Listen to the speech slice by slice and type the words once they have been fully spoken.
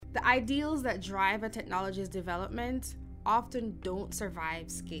The ideals that drive a technology's development often don't survive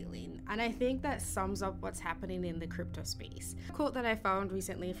scaling, and I think that sums up what's happening in the crypto space. A quote that I found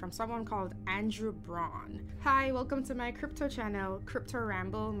recently from someone called Andrew Braun. Hi, welcome to my crypto channel, Crypto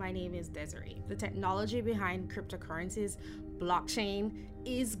Ramble. My name is Desiree. The technology behind cryptocurrencies, blockchain,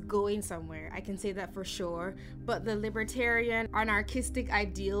 is going somewhere. I can say that for sure, but the libertarian, anarchistic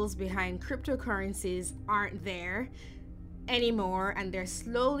ideals behind cryptocurrencies aren't there anymore, and they're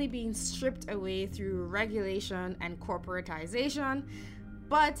slowly being stripped away through regulation and corporatization.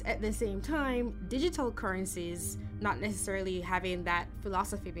 But at the same time, digital currencies, not necessarily having that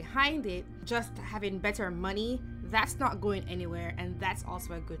philosophy behind it, just having better money, that's not going anywhere, and that's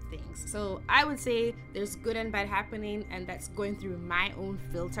also a good thing. So I would say there's good and bad happening, and that's going through my own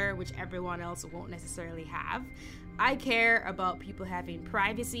filter, which everyone else won't necessarily have. I care about people having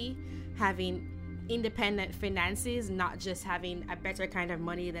privacy, having independent finances, not just having a better kind of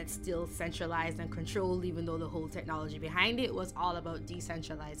money that's still centralized and controlled, even though the whole technology behind it was all about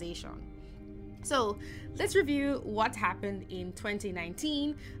decentralization. So let's review what happened in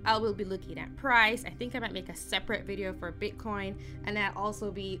 2019. I will be looking at price. I think I might make a separate video for Bitcoin, and I'll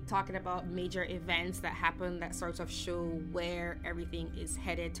also be talking about major events that happened that sort of show where everything is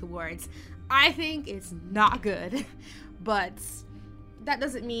headed towards. I think it's not good, but that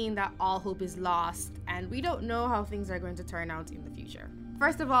doesn't mean that all hope is lost, and we don't know how things are going to turn out in the future.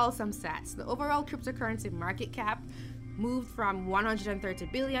 First of all, some stats. The overall cryptocurrency market cap moved from 130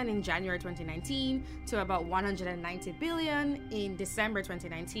 billion in January 2019 to about 190 billion in December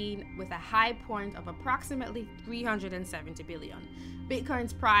 2019, with a high point of approximately 370 billion.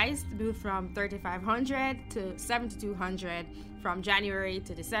 Bitcoin's price moved from 3,500 to 7,200 from January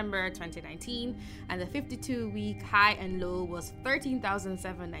to December 2019, and the 52-week high and low was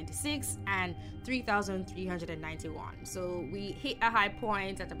 13,796 and 3,391. So we hit a high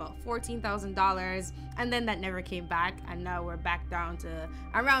point at about $14,000, and then that never came back, and now we're back down to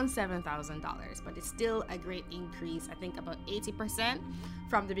around $7,000. But it's still a great increase, I think about 80%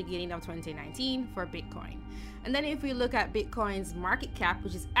 from the beginning of 2019 for Bitcoin. And then if we look at Bitcoin's market cap,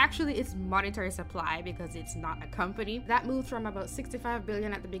 which is actually its monetary supply because it's not a company, that moved from about 65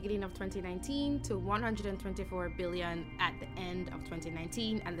 billion at the beginning of 2019 to 124 billion at the end of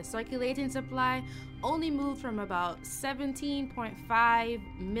 2019, and the circulating supply only moved from about 17.5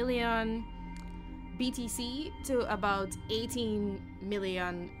 million BTC to about 18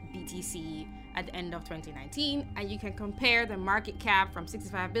 million BTC at the end of 2019. And you can compare the market cap from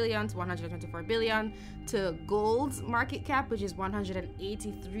 65 billion to 124 billion to gold's market cap, which is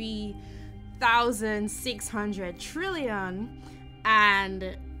 183,600 trillion,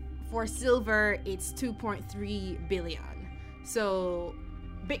 and for silver it's 2.3 billion. So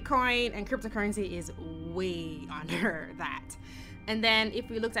Bitcoin and cryptocurrency is way under that. And then if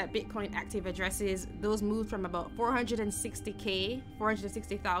we looked at Bitcoin active addresses, those moved from about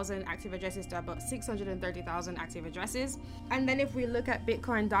 460,000 active addresses to about 630,000 active addresses. And then if we look at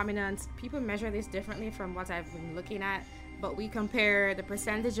Bitcoin dominance, people measure this differently from what I've been looking at, but we compare the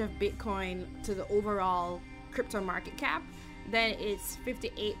percentage of Bitcoin to the overall crypto market cap, then it's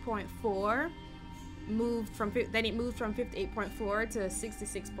 58.4. Then it moved from 58.4 to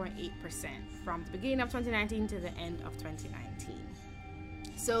 66.8% from the beginning of 2019 to the end of 2019.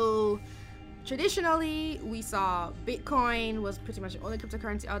 So traditionally, we saw Bitcoin was pretty much the only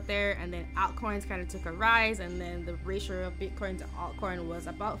cryptocurrency out there, and then altcoins kind of took a rise, and then the ratio of Bitcoin to altcoin was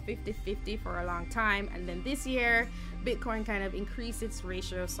about 50-50 for a long time. And then this year, Bitcoin kind of increased its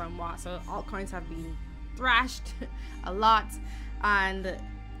ratio somewhat, so altcoins have been thrashed a lot, and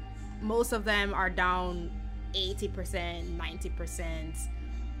most of them are down 80%, 90%,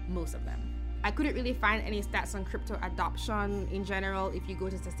 most of them. I couldn't really find any stats on crypto adoption in general. If you go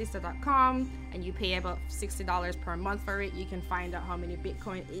to Statista.com and you pay about $60 per month for it, you can find out how many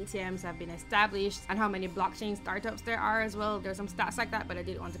Bitcoin ATMs have been established and how many blockchain startups there are as well. There's some stats like that, but I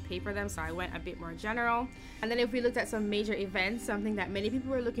didn't want to pay for them, so I went a bit more general. And then if we looked at some major events, something that many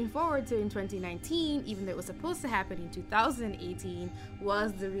people were looking forward to in 2019, even though it was supposed to happen in 2018,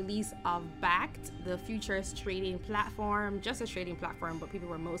 was the release of Bakkt, the futures trading platform, just a trading platform, but people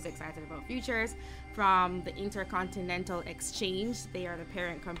were most excited about futures from the Intercontinental Exchange. They are the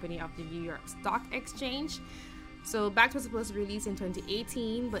parent company of the New York Stock Exchange. So Bakkt was supposed to release in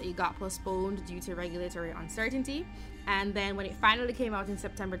 2018, but it got postponed due to regulatory uncertainty. And then when it finally came out in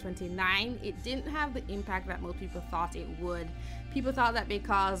September 29, it didn't have the impact that most people thought it would. People thought that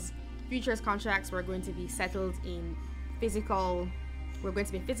because futures contracts were going to be settled in physically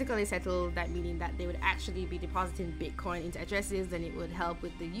settled, that meaning that they would actually be depositing Bitcoin into addresses, then it would help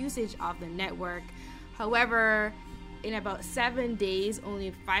with the usage of the network. However, in about 7 days,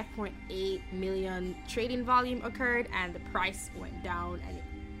 only 5.8 million trading volume occurred, and the price went down, and it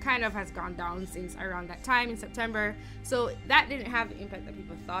kind of has gone down since around that time in September. So that didn't have the impact that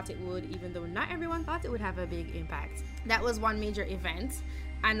people thought it would, even though not everyone thought it would have a big impact. That was one major event.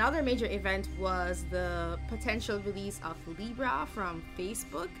 Another major event was the potential release of Libra from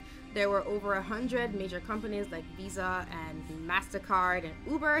Facebook. There were over 100 major companies like Visa and MasterCard and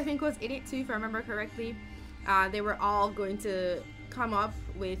Uber, I think, was in it too, if I remember correctly. They were all going to come up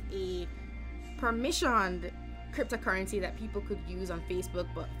with a permissioned cryptocurrency that people could use on Facebook,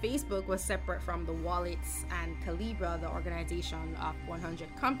 but Facebook was separate from the wallets and Calibra, the organization of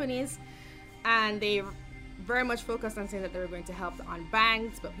 100 companies, and they very much focused on saying that they were going to help the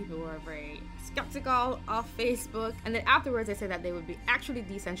unbanked, but people were very skeptical of Facebook. And then afterwards they said that they would be actually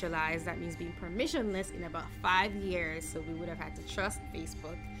decentralized, that means being permissionless, in about 5 years, so we would have had to trust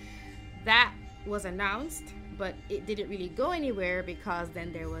Facebook. That was announced, but it didn't really go anywhere, because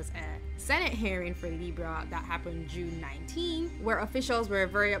then there was a Senate hearing for Libra that happened June 19, where officials were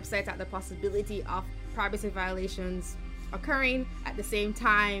very upset at the possibility of privacy violations occurring. At the same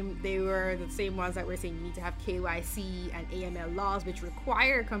time, they were the same ones that were saying you need to have KYC and AML laws, which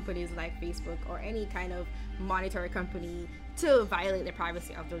require companies like Facebook or any kind of monetary company to violate the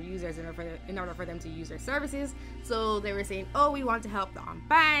privacy of their users in order for them to use their services. So they were saying, oh, we want to help the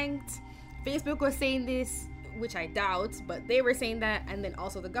unbanked. Facebook was saying this, which I doubt, but they were saying that, and then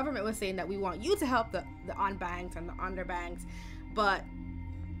also the government was saying that we want you to help the unbanked and the underbanked, but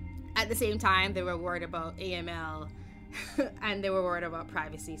at the same time they were worried about AML and they were worried about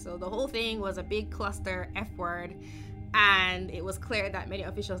privacy. So the whole thing was a big cluster F word, and it was clear that many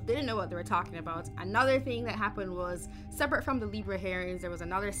officials didn't know what they were talking about. Another thing that happened was, separate from the Libra hearings, there was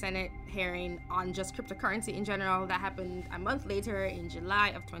another Senate hearing on just cryptocurrency in general that happened a month later in July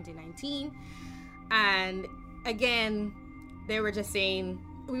of 2019. And again, they were just saying,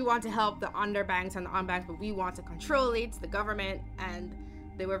 we want to help the underbanked and the unbanked, but we want to control it, the government. And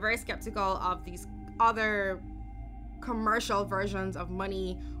they were very skeptical of these other commercial versions of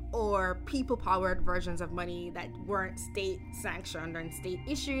money or people-powered versions of money that weren't state-sanctioned and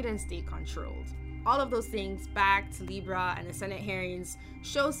state-issued and state-controlled. All of those things, back to Libra and the Senate hearings,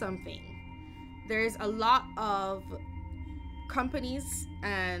 show something. There's a lot of companies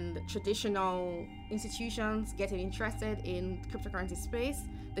and traditional institutions getting interested in cryptocurrency space.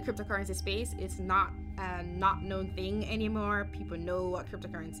 The cryptocurrency space is not a not known thing anymore. People know what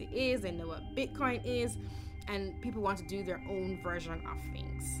cryptocurrency is, they know what Bitcoin is, and people want to do their own version of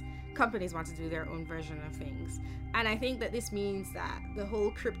things. Companies want to do their own version of things. And I think that this means that the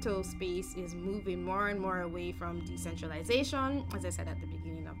whole crypto space is moving more and more away from decentralization, as I said at the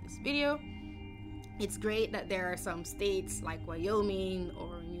beginning of this video. It's great that there are some states like Wyoming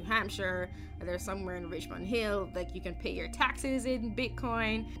or New Hampshire, or there's somewhere in Richmond Hill, like you can pay your taxes in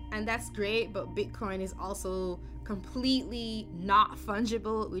Bitcoin, and that's great, but Bitcoin is also completely not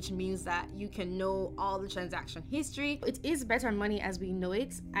fungible, which means that you can know all the transaction history. It is better money as we know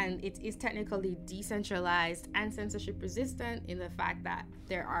it, and it is technically decentralized and censorship resistant in the fact that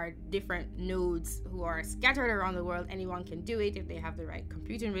there are different nodes who are scattered around the world. Anyone can do it if they have the right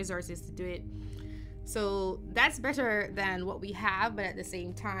computing resources to do it. So that's better than what we have, but at the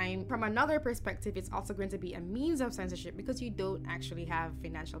same time, from another perspective, it's also going to be a means of censorship because you don't actually have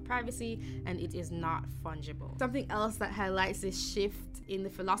financial privacy and it is not fungible. Something else that highlights this shift in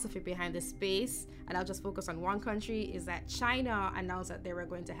the philosophy behind the space, and I'll just focus on one country, is that China announced that they were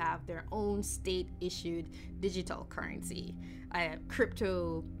going to have their own state-issued digital currency, a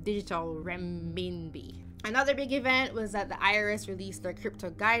crypto digital renminbi. Another big event was that the IRS released their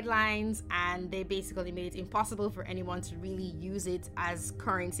crypto guidelines, and they basically made it impossible for anyone to really use it as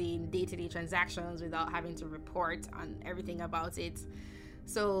currency in day-to-day transactions without having to report on everything about it.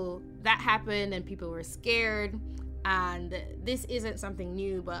 So that happened and people were scared, and this isn't something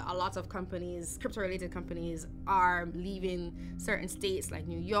new, but a lot of companies, crypto-related companies, are leaving certain states like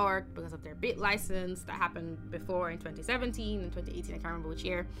New York because of their BIT license. That happened before in 2017 and 2018, I can't remember which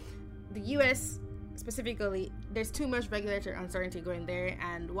year. The US specifically, there's too much regulatory uncertainty going there,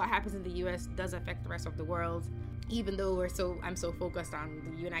 and what happens in the US does affect the rest of the world. Even though I'm so focused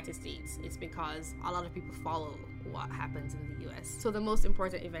on the United States, it's because a lot of people follow what happens in the US. So the most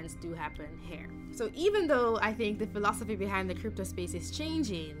important events do happen here. So even though I think the philosophy behind the crypto space is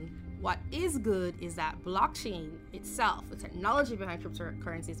changing, what is good is that blockchain itself, the technology behind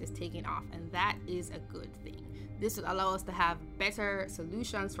cryptocurrencies, is taking off, and that is a good thing. This will allow us to have better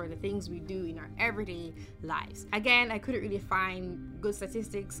solutions for the things we do in our everyday lives. Again, I couldn't really find good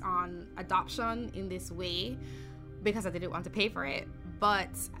statistics on adoption in this way because I didn't want to pay for it, but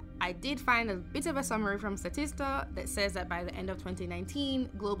I did find a bit of a summary from Statista that says that by the end of 2019,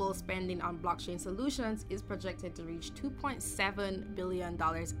 global spending on blockchain solutions is projected to reach $2.7 billion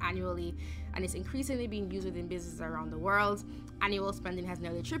annually, and it's increasingly being used within businesses around the world. Annual spending has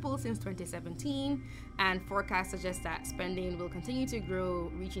nearly tripled since 2017, and forecasts suggest that spending will continue to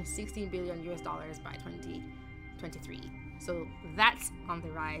grow, reaching $16 billion by 2023. So that's on the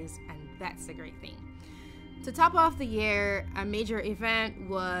rise, and that's a great thing. To top off the year, a major event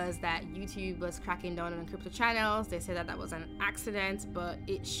was that YouTube was cracking down on crypto channels. They said that that was an accident, but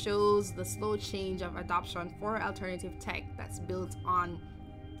it shows the slow change of adoption for alternative tech that's built on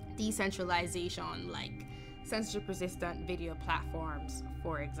decentralization, like censorship-resistant video platforms,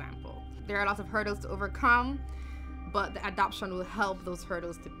 for example. There are lots of hurdles to overcome, but the adoption will help those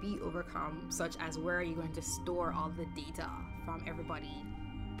hurdles to be overcome, such as where are you going to store all the data from everybody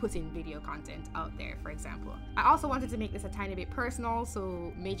putting video content out there, for example. I also wanted to make this a tiny bit personal,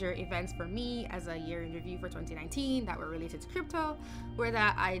 so major events for me as a year in review for 2019 that were related to crypto were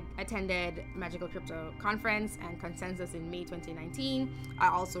that I attended Magical Crypto Conference and Consensus in May 2019. I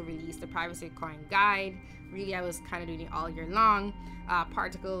also released the Privacy Coin Guide. Really, I was kind of doing it all year long.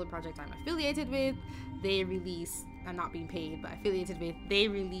 Particle, the project I'm affiliated with, they released, I'm not being paid, but affiliated with, they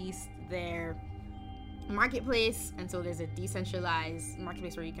released their marketplace, and so there's a decentralized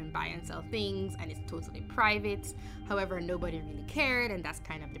marketplace where you can buy and sell things, and it's totally private. However, nobody really cared, and that's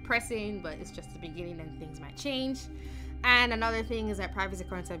kind of depressing, but it's just the beginning and things might change. And another thing is that privacy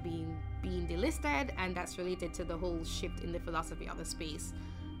coins are being delisted, and that's related to the whole shift in the philosophy of the space.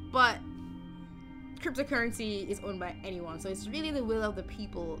 But cryptocurrency is owned by anyone, so it's really the will of the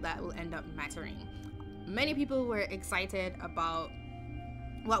people that will end up mattering. Many people were excited about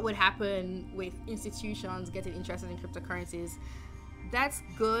what would happen with institutions getting interested in cryptocurrencies. That's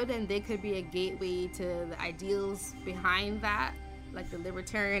good, and they could be a gateway to the ideals behind that, like the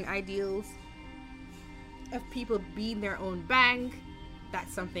libertarian ideals of people being their own bank.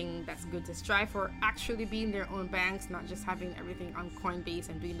 That's something that's good to strive for, actually being their own banks, not just having everything on Coinbase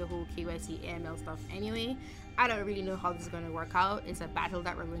and doing the whole KYC AML stuff anyway. I don't really know how this is going to work out. It's a battle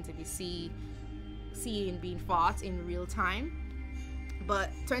that we're going to be seeing being fought in real time.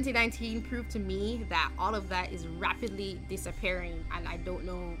 But 2019 proved to me that all of that is rapidly disappearing, and I don't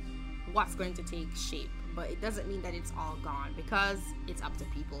know what's going to take shape. But it doesn't mean that it's all gone, because it's up to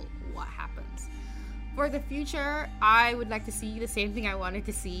people what happens. For the future, I would like to see the same thing I wanted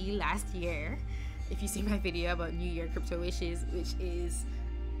to see last year. If you see my video about New Year crypto wishes, which is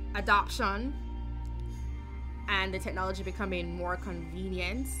adoption and the technology becoming more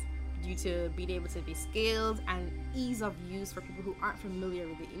convenient due to being able to be scaled, and ease of use for people who aren't familiar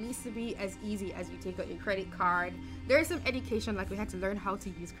with it. It needs to be as easy as you take out your credit card. There is some education, like we had to learn how to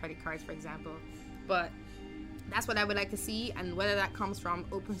use credit cards, for example. But that's what I would like to see, and whether that comes from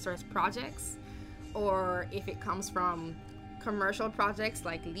open source projects or if it comes from commercial projects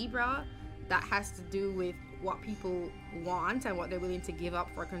like Libra, that has to do with what people want and what they're willing to give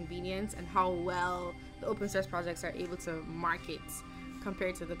up for convenience, and how well the open source projects are able to market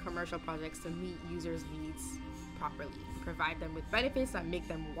compared to the commercial projects to meet users' needs properly, provide them with benefits that make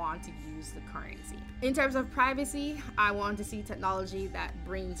them want to use the currency. In terms of privacy, I want to see technology that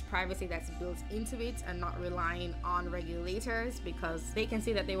brings privacy that's built into it and not relying on regulators, because they can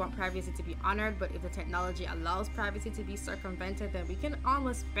say that they want privacy to be honored, but if the technology allows privacy to be circumvented, then we can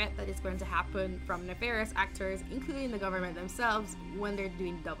almost bet that it's going to happen from nefarious actors, including the government themselves, when they're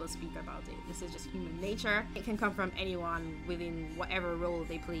doing doublespeak about it. This is just human nature. It can come from anyone within whatever role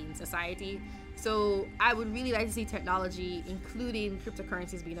they play in society. So I would really like to see technology, including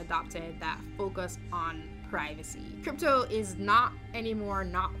cryptocurrencies, being adopted that focus on privacy. Crypto is not anymore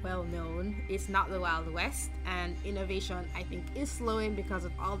not well known. It's not the Wild West, and innovation, I think, is slowing because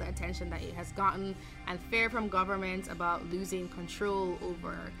of all the attention that it has gotten, and fear from governments about losing control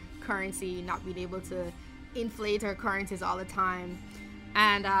over currency, not being able to inflate our currencies all the time.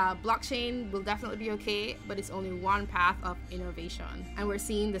 And blockchain will definitely be okay, but it's only one path of innovation. And we're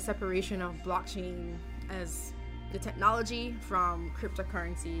seeing the separation of blockchain as the technology from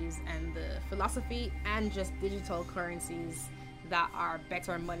cryptocurrencies, and the philosophy, and just digital currencies that are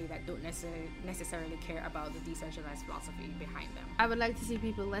better money, that don't necessarily care about the decentralized philosophy behind them. I would like to see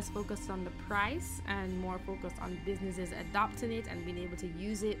people less focused on the price and more focused on businesses adopting it and being able to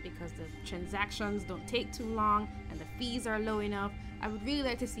use it, because the transactions don't take too long and the fees are low enough. I would really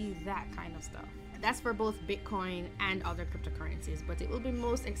like to see that kind of stuff. That's for both Bitcoin and other cryptocurrencies, but it will be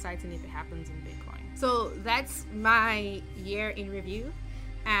most exciting if it happens in Bitcoin. So that's my year in review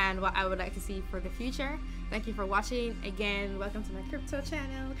and what I would like to see for the future. Thank you for watching. Again, welcome to my crypto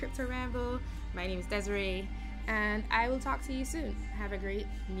channel, Crypto Rambo. My name is Desiree, And I will talk to you soon. Have a great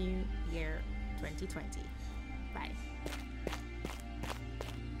new year 2020.